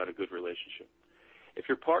you've got a good relationship. If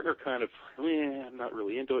your partner kind of, I'm not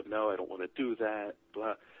really into it, no, I don't want to do that,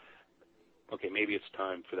 blah, okay, maybe it's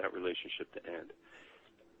time for that relationship to end.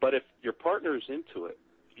 But if your partner is into it,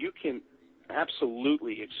 you can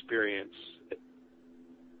absolutely experience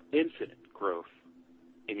infinite growth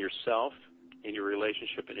in yourself, in your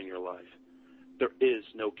relationship, and in your life. There is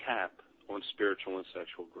no cap on spiritual and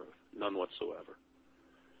sexual growth, none whatsoever.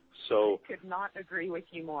 So I could not agree with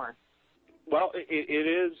you more. Well, it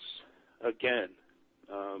is, again,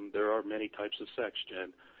 there are many types of sex,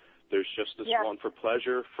 Jen. There's just this one for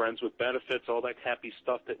pleasure, friends with benefits, all that happy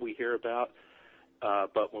stuff that we hear about.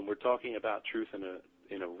 But when we're talking about truth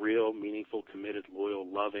in a real, meaningful, committed, loyal,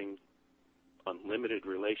 loving, unlimited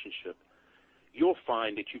relationship, you'll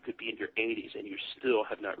find that you could be in your 80s and you still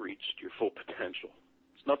have not reached your full potential.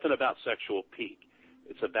 It's nothing about sexual peak.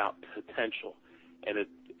 It's about potential. And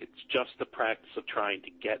it's just the practice of trying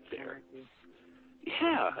to get there.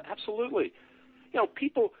 Yeah, absolutely.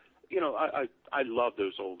 People, I love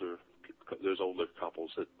those older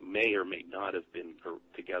couples that may or may not have been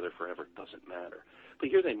together forever. It doesn't matter. But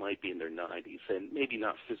here they might be in their 90s and maybe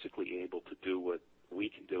not physically able to do what we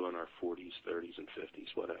can do in our 40s, 30s, and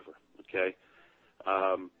 50s, whatever, okay?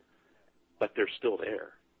 But they're still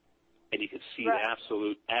there. And you can see the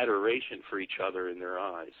absolute adoration for each other in their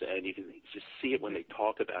eyes. And you can just see it when they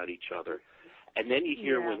talk about each other. And then you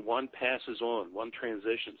hear when one passes on, one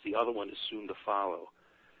transitions, the other one is soon to follow.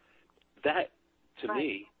 That, to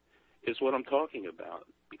me, is what I'm talking about.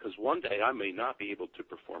 Because one day I may not be able to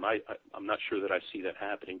perform. I'm not sure that I see that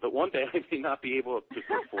happening. But one day I may not be able to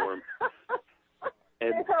perform.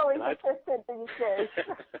 It's always persistent these days.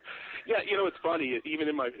 Yeah, it's funny. Even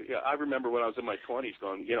I remember when I was in my 20s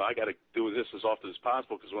going, I got to do this as often as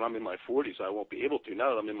possible because when I'm in my 40s, I won't be able to. Now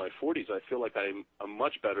that I'm in my 40s, I feel like I'm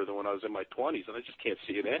much better than when I was in my 20s, and I just can't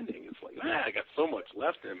see it ending. It's like, I got so much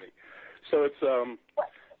left in me. So it's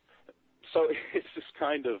just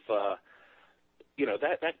kind of,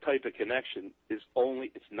 that type of connection it's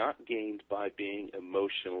not gained by being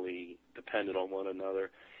emotionally dependent on one another.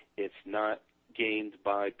 It's not gained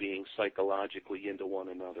by being psychologically into one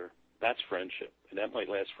another. That's friendship, and that might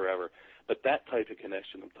last forever. But that type of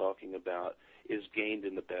connection I'm talking about is gained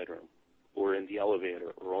in the bedroom or in the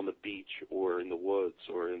elevator or on the beach or in the woods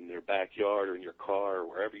or in your backyard or in your car or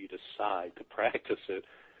wherever you decide to practice it.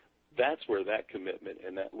 That's where that commitment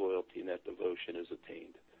and that loyalty and that devotion is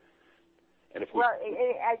attained. And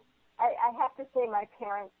I have to say my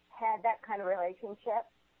parents had that kind of relationship.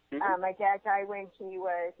 Mm-hmm. My dad died when he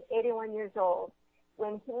was 81 years old.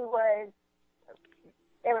 It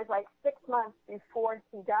was like 6 months before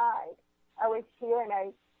he died. I was here and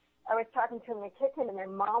I was talking to him in the kitchen, and my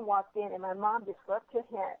mom walked in, and my mom just looked at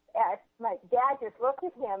him. My dad just looked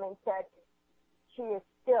at him and said, "She is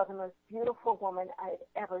still the most beautiful woman I've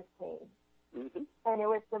ever seen." Mm-hmm. And it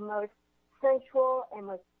was the most sensual and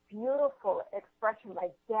most beautiful expression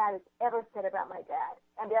my dad has ever said about my dad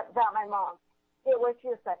and about my mom. It was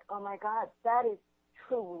just like, oh, my God, that is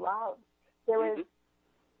true love. There was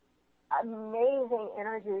amazing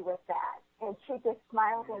energy with that. And she just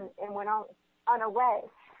smiled and went on her way.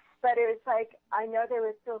 But it was like, I know they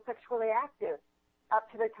were still sexually active up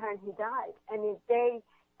to the time he died. I mean, they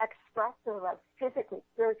expressed their love physically,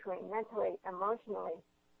 spiritually, mentally, emotionally.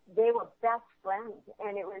 They were best friends.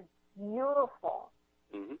 And it was beautiful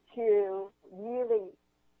to really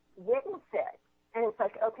witness it. And it's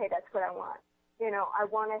like, okay, that's what I want. I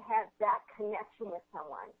want to have that connection with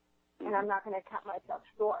someone, and I'm not going to cut myself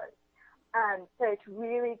short. So it's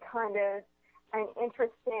really kind of an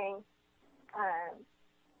interesting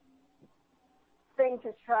thing to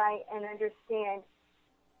try and understand.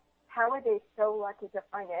 How are they so lucky to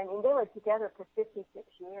find it? I mean, they were together for 56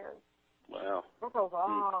 years. Wow. That's a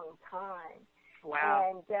long time. Wow.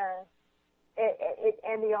 And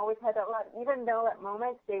and they always had that love, even though at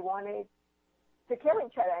moments they wanted to kill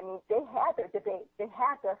each other. I mean, they had their debates, they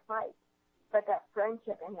had their fights, but that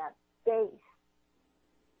friendship and that base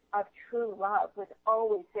of true love was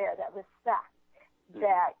always there, that respect,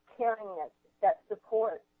 that caringness, that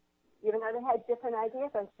support. Even though they had different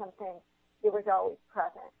ideas on something, it was always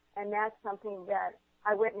present. And that's something that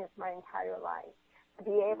I witnessed my entire life, to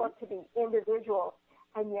be able to be individuals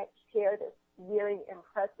and yet share this really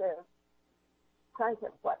impressive sense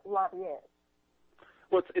of what love is.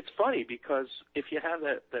 Well, it's funny because if you have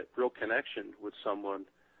that real connection with someone,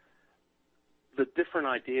 the different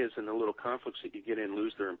ideas and the little conflicts that you get in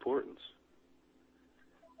lose their importance.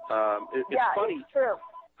 It's funny. It's true.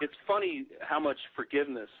 It's funny how much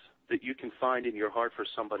forgiveness that you can find in your heart for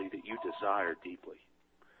somebody that you desire deeply.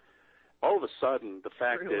 All of a sudden, the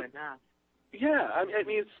fact I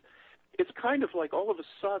mean, it's kind of like all of a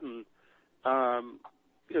sudden,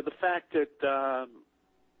 the fact that.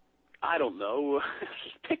 I don't know,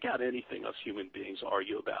 pick out anything us human beings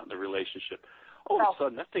argue about in the relationship. All of a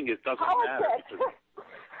sudden, that thing doesn't matter.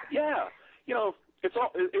 Because, you know,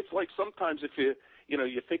 it's like sometimes if you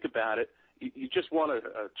think about it, you just want a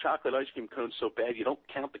chocolate ice cream cone so bad you don't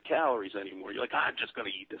count the calories anymore. You're like, I'm just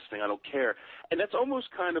going to eat this thing. I don't care. And that's almost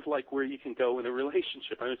kind of like where you can go in a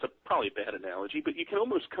relationship. I mean, it's probably a bad analogy, but you can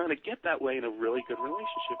almost kind of get that way in a really good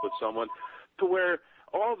relationship with someone to where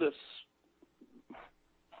all this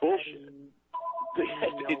bullshit.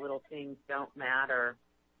 Little things don't matter.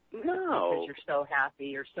 No. Because you're so happy,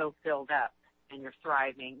 you're so filled up, and you're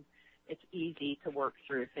thriving. It's easy to work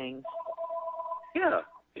through things. Yeah.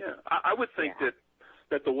 I would think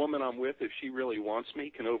that the woman I'm with, if she really wants me,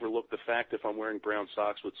 can overlook the fact if I'm wearing brown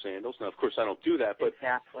socks with sandals. Now, of course, I don't do that, but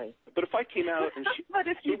exactly. But if I came out and she, but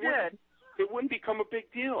if you did, it wouldn't become a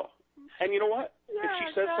big deal. And you know what? Yeah, if she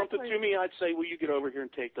says something to me, I'd say, "Well, you get over here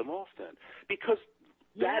and take them off then," because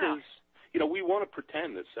that is, we want to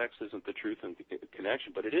pretend that sex isn't the truth and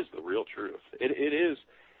connection, but it is the real truth. It is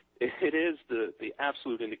the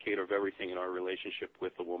absolute indicator of everything in our relationship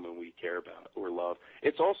with the woman we care about or love.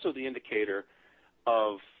 It's also the indicator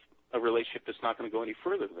of a relationship that's not going to go any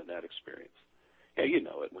further than that experience. Yeah, you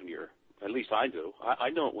know it when you're, at least I do. I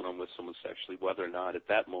know it when I'm with someone sexually, whether or not at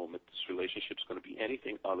that moment this relationship's going to be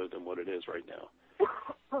anything other than what it is right now.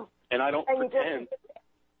 And I don't pretend.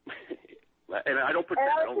 And I don't pretend.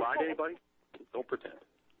 I don't lie to anybody. Don't pretend.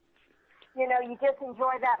 You just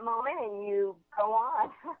enjoy that moment and you go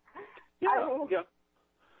on. Yeah.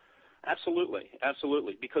 Absolutely,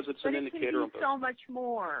 because it's an indicator of. But it can be so much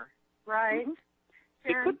more, right? Mm-hmm.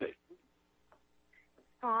 It could be.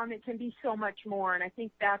 Tom, it can be so much more, and I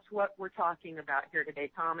think that's what we're talking about here today,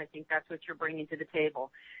 Tom. I think that's what you're bringing to the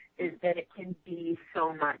table, is that it can be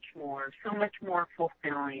so much more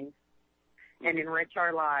fulfilling and enrich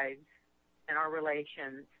our lives and our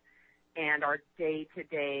relations and our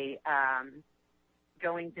day-to-day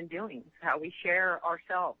goings and doings, how we share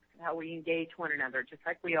ourselves, how we engage one another, just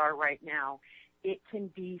like we are right now. It can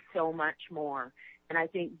be so much more. And I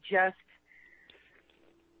think just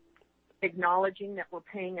acknowledging that we're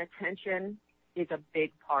paying attention is a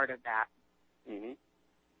big part of that. Mm-hmm.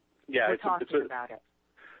 Yeah, we're talking about it.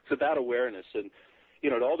 It's about awareness. And,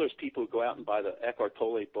 to all those people who go out and buy the Eckhart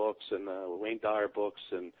Tolle books and the Wayne Dyer books,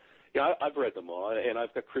 and I've read them all, and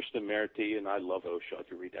I've got Krishnamurti, and I love Osho. I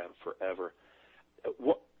could read that forever.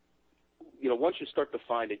 Once you start to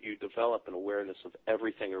find it, you develop an awareness of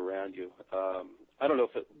everything around you. I don't know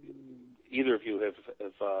if either of you have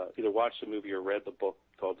either watched the movie or read the book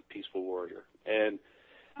called The Peaceful Warrior. And,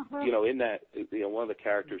 in that, one of the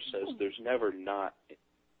characters says there's never not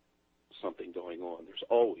something going on. There's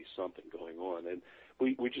always something going on. And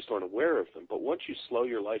we just aren't aware of them. But once you slow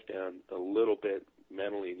your life down a little bit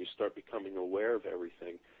mentally and you start becoming aware of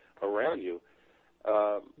everything around you,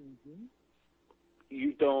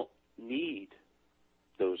 you don't need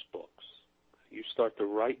those books. You start to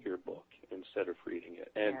write your book instead of reading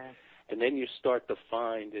it. And then you start to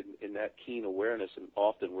find in that keen awareness, and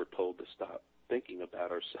often we're told to stop thinking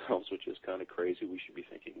about ourselves, which is kind of crazy. We should be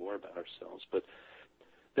thinking more about ourselves. But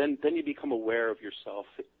then you become aware of yourself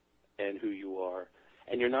and who you are.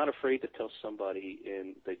 And you're not afraid to tell somebody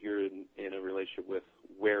that you're in a relationship with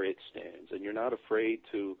where it stands. And you're not afraid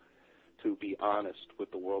to be honest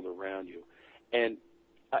with the world around you. And,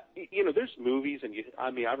 there's movies, and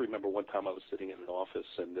I remember one time I was sitting in an office,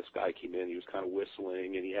 and this guy came in, he was kind of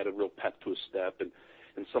whistling, and he had a real pep to his step, and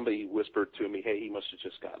somebody whispered to me, hey, he must have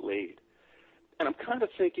just got laid. And I'm kind of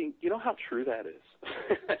thinking, how true that is?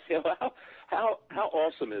 How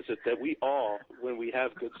awesome is it that we all, when we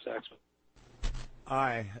have good sex...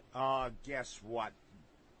 Guess what,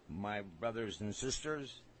 my brothers and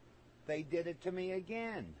sisters? They did it to me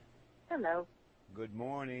again. Hello. Good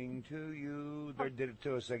morning to you. They did it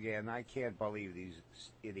to us again. I can't believe these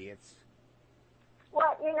idiots.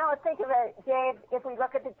 Well, think of it, Dave, if we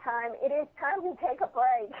look at the time, it is time to take a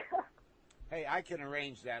break. Hey, I can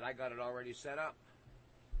arrange that. I got it already set up.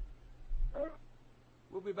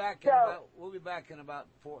 We'll be back in about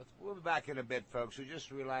 4. We'll be back in a bit, folks. So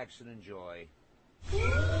just relax and enjoy.